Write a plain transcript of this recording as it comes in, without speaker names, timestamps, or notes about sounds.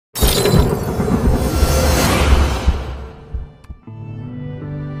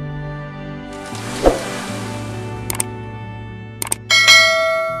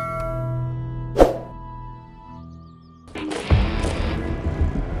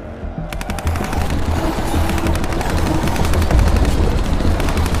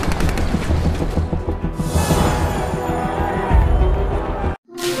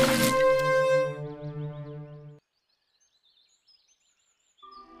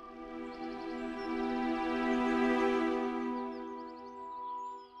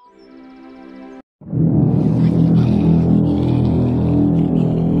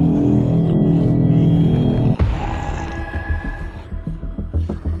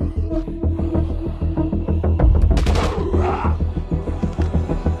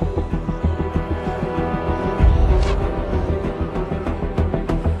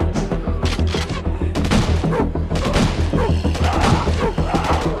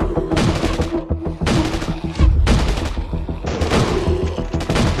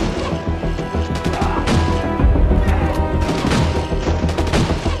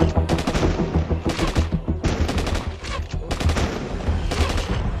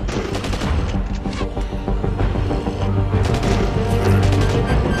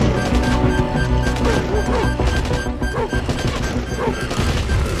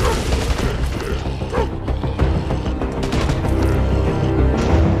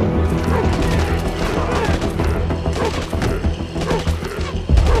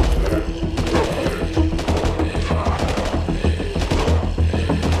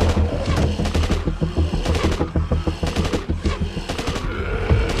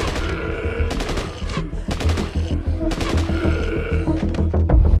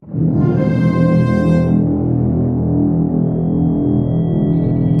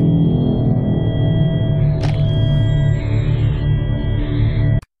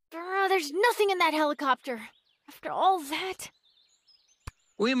There's nothing in that helicopter. After all that...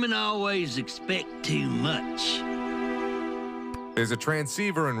 Women always expect too much. There's a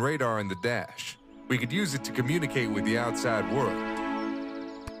transceiver and radar in the dash. We could use it to communicate with the outside world.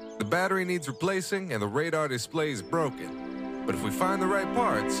 The battery needs replacing and the radar display is broken. But if we find the right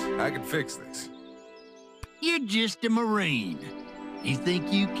parts, I can fix this. You're just a Marine. You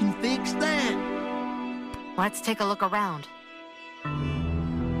think you can fix that? Let's take a look around.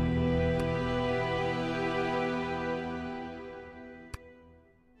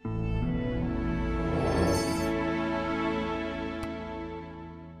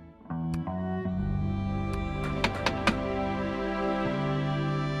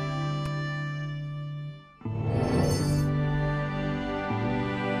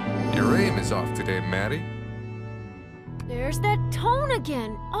 Your aim is off today, Maddie. There's that tone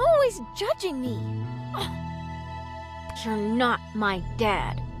again, always judging me. Oh, you're not my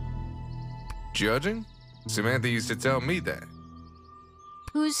dad. Judging? Samantha used to tell me that.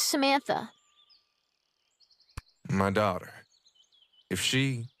 Who's Samantha? My daughter. If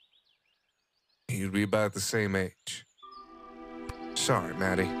she... You'd be about the same age. Sorry,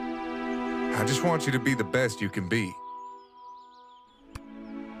 Maddie. I just want you to be the best you can be.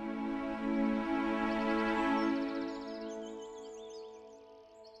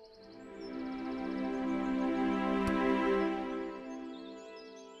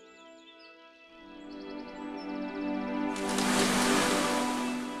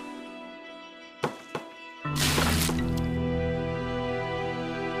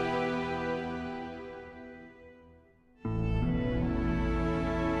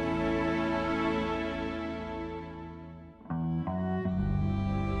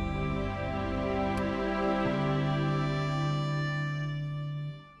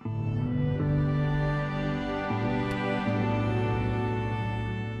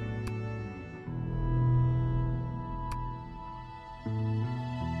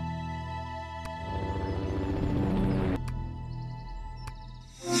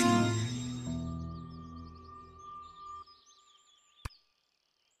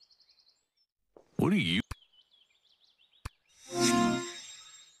 What are you...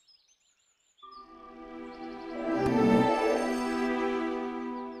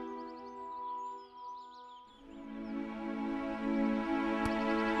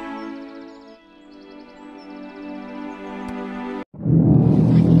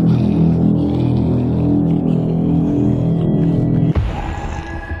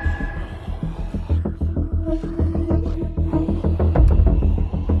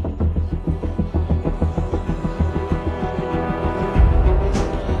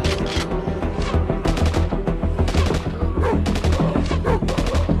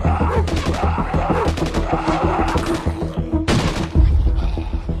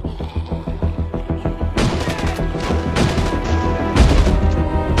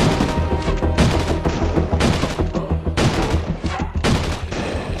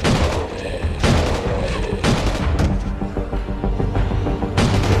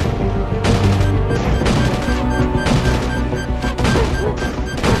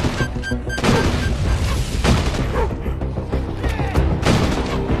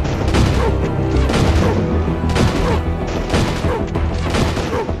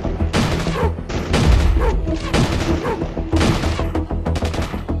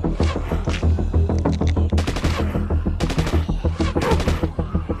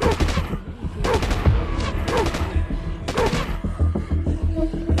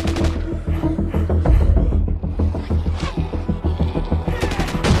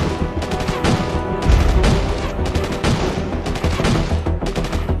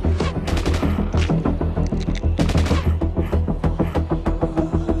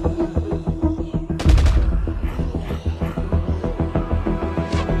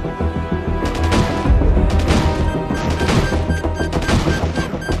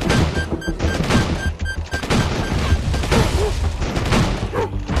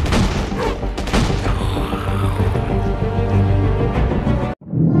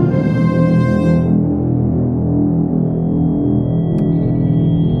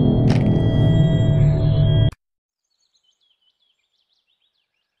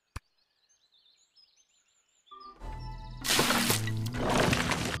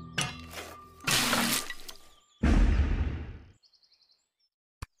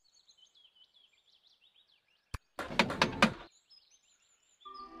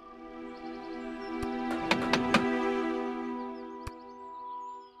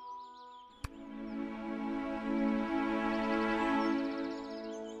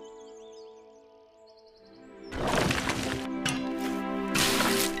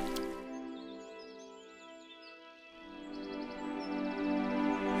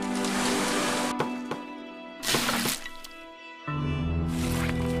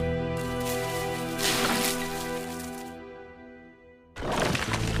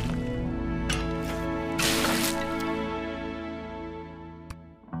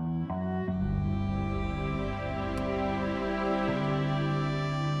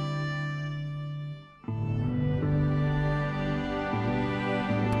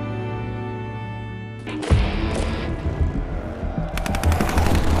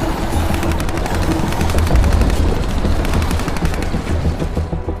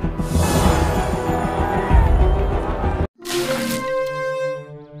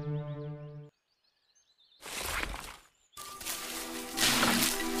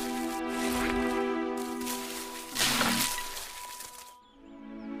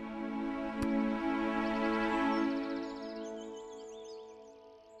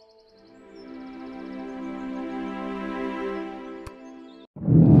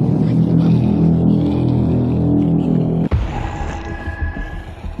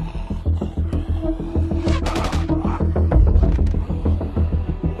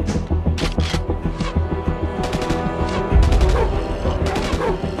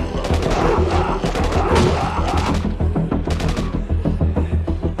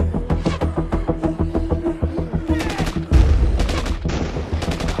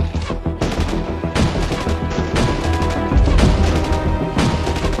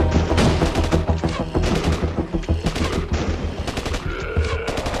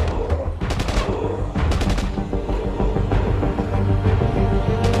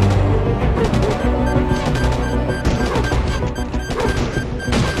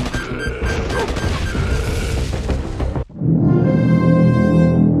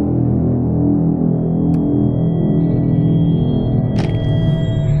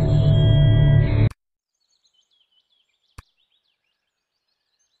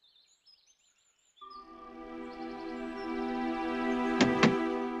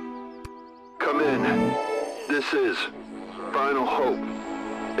 This is Final Hope,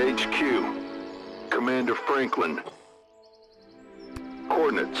 HQ, Commander Franklin.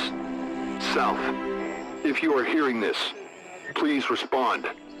 Coordinates, south. If you are hearing this, please respond.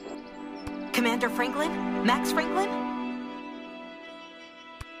 Commander Franklin? Max Franklin?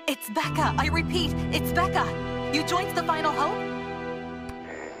 It's Becca. I repeat, it's Becca. You joined the Final Hope?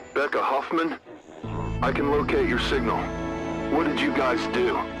 Becca Hoffman? I can locate your signal. What did you guys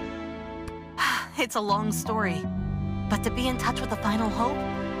do? It's a long story. But to be in touch with the Final Hope,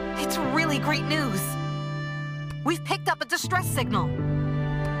 it's really great news. We've picked up a distress signal.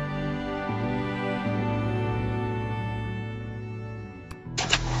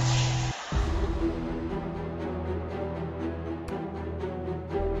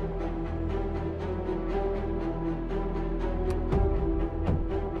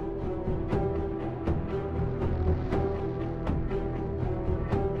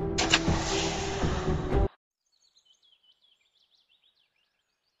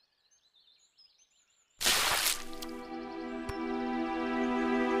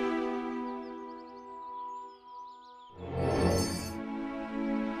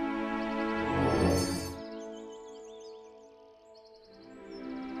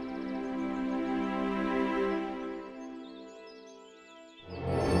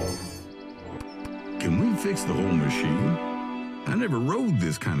 Can we fix the whole machine? I never rode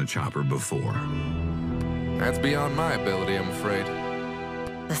this kind of chopper before. That's beyond my ability, I'm afraid.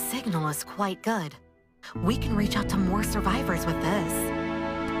 The signal is quite good. We can reach out to more survivors with this.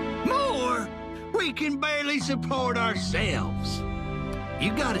 More? We can barely support ourselves.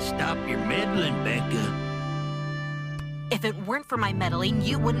 You gotta stop your meddling, Becca. If it weren't for my meddling,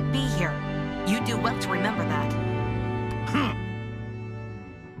 you wouldn't be here. You do well to remember that.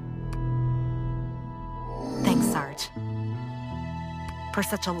 Thanks, Sarge. For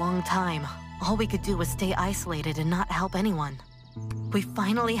such a long time, all we could do was stay isolated and not help anyone. We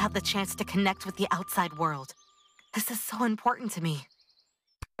finally have the chance to connect with the outside world. This is so important to me.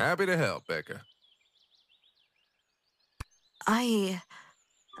 Happy to help, Becca.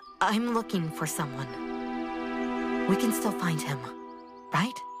 I'm looking for someone. We can still find him,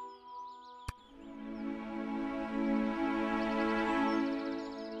 right?